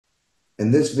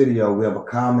In this video, we have a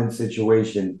common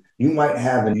situation. You might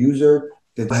have a user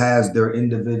that has their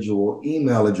individual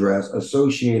email address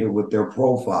associated with their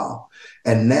profile.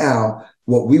 And now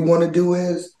what we want to do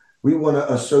is we want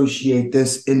to associate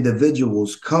this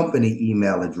individual's company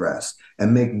email address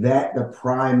and make that the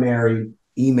primary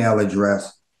email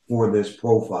address for this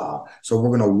profile. So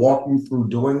we're going to walk you through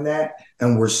doing that,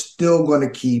 and we're still going to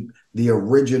keep the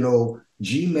original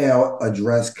Gmail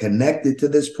address connected to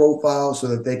this profile so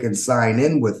that they can sign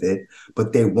in with it,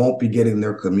 but they won't be getting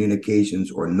their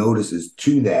communications or notices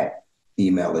to that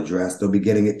email address. They'll be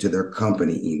getting it to their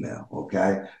company email.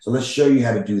 Okay. So let's show you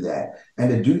how to do that. And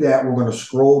to do that, we're going to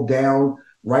scroll down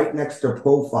right next to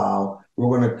profile.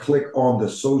 We're going to click on the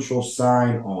social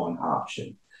sign on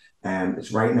option. And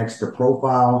it's right next to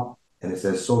profile and it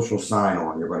says social sign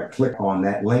on. You're going to click on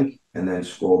that link and then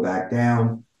scroll back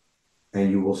down, and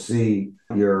you will see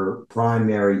your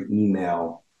primary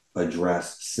email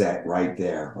address set right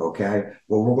there, okay?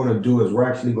 What we're going to do is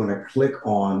we're actually going to click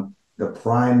on the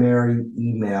primary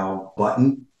email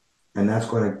button, and that's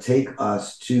going to take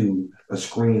us to a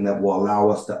screen that will allow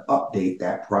us to update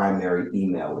that primary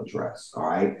email address, all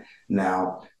right?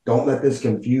 Now, don't let this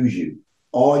confuse you.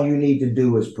 All you need to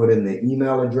do is put in the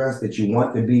email address that you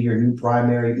want to be your new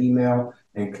primary email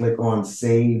and click on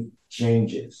Save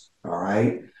Changes, all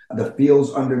right? The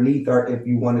fields underneath are if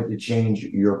you wanted to change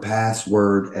your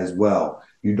password as well.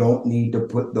 You don't need to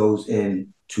put those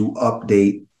in to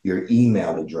update your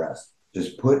email address.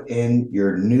 Just put in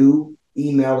your new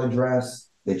email address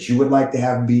that you would like to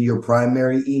have be your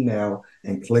primary email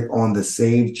and click on the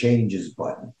Save Changes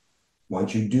button.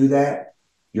 Once you do that,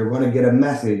 you're going to get a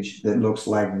message that looks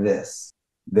like this.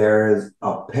 There is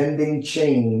a pending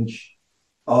change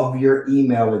of your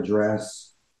email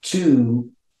address to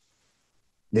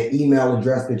the email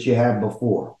address that you had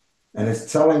before. And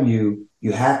it's telling you,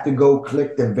 you have to go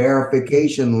click the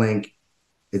verification link.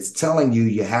 It's telling you,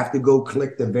 you have to go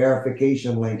click the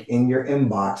verification link in your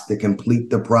inbox to complete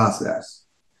the process.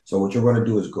 So what you're going to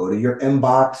do is go to your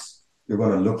inbox. You're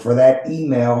going to look for that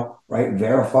email, right?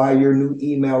 Verify your new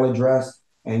email address,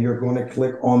 and you're going to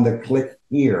click on the click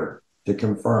here to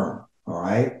confirm. All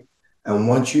right. And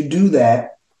once you do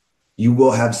that, you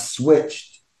will have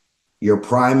switched your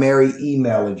primary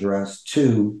email address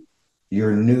to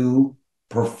your new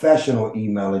professional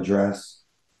email address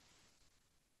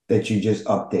that you just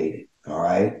updated. All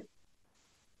right.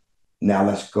 Now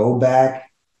let's go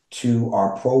back to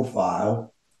our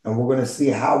profile, and we're going to see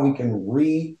how we can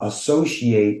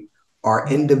reassociate our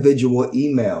individual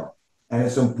email. And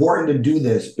it's important to do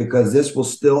this because this will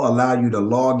still allow you to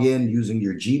log in using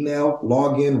your Gmail,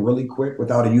 log in really quick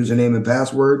without a username and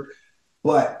password.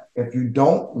 But if you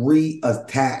don't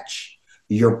reattach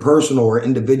your personal or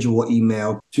individual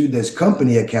email to this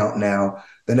company account now,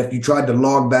 then if you tried to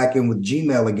log back in with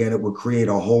Gmail again, it would create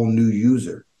a whole new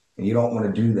user. And you don't want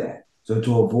to do that. So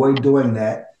to avoid doing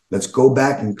that, let's go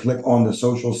back and click on the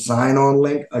social sign-on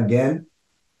link again.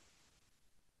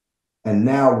 And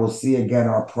now we'll see again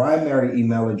our primary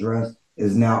email address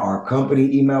is now our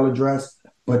company email address.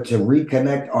 But to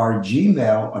reconnect our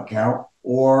Gmail account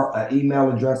or an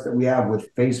email address that we have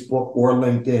with Facebook or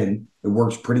LinkedIn, it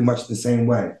works pretty much the same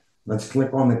way. Let's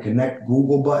click on the Connect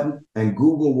Google button, and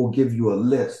Google will give you a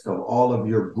list of all of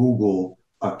your Google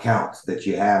accounts that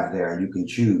you have there, and you can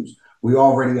choose. We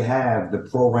already have the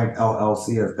ProRank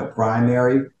LLC as the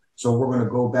primary, so we're going to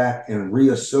go back and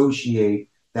reassociate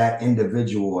that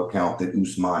individual account that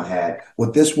Usman had.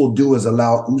 What this will do is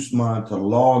allow Usman to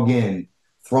log in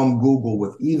from Google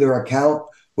with either account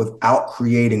without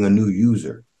creating a new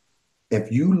user.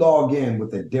 If you log in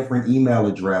with a different email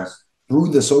address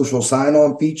through the social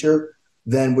sign-on feature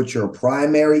than what your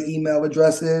primary email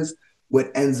address is,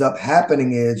 what ends up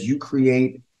happening is you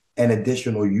create an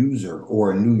additional user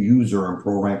or a new user in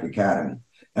ProRank Academy.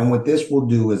 And what this will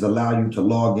do is allow you to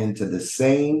log into the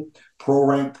same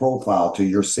ProRank profile, to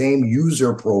your same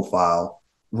user profile,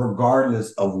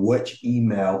 regardless of which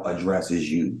email address is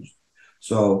used.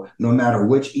 So no matter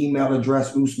which email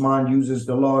address Usman uses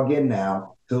to log in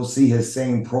now, he'll see his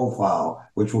same profile,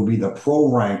 which will be the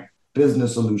ProRank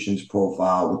Business Solutions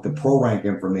profile with the ProRank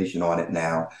information on it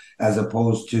now, as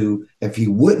opposed to if he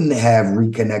wouldn't have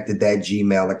reconnected that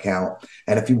Gmail account,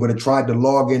 and if he would have tried to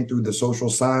log in through the social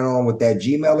sign-on with that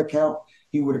Gmail account,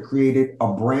 he would have created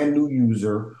a brand new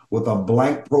user with a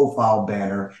blank profile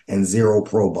banner and 0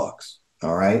 Pro-Bucks.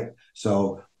 All right.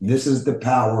 So this is the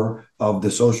power of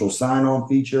the social sign-on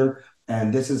feature.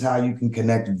 And this is how you can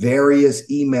connect various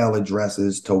email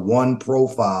addresses to one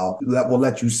profile that will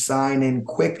let you sign in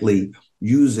quickly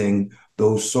using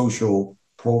those social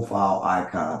profile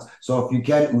icons. So if you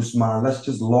can, Usman, let's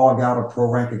just log out of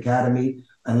ProRank Academy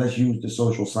and let's use the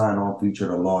social sign-on feature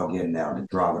to log in now to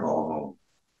drive it all home.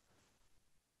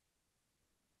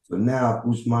 So now if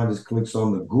Usman just clicks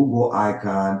on the Google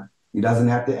icon, he doesn't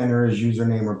have to enter his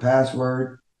username or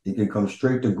password. He can come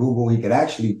straight to Google. He could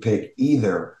actually pick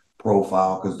either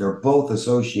profile because they're both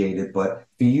associated. But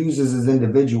if he uses his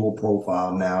individual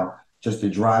profile now, just to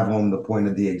drive home the point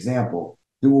of the example,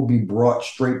 he will be brought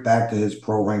straight back to his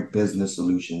ProRank Business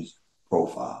Solutions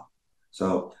profile.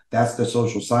 So that's the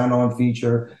social sign-on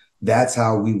feature. That's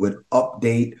how we would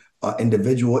update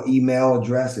individual email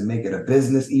address and make it a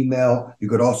business email. You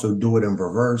could also do it in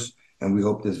reverse. And we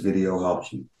hope this video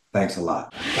helps you. Thanks a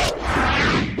lot.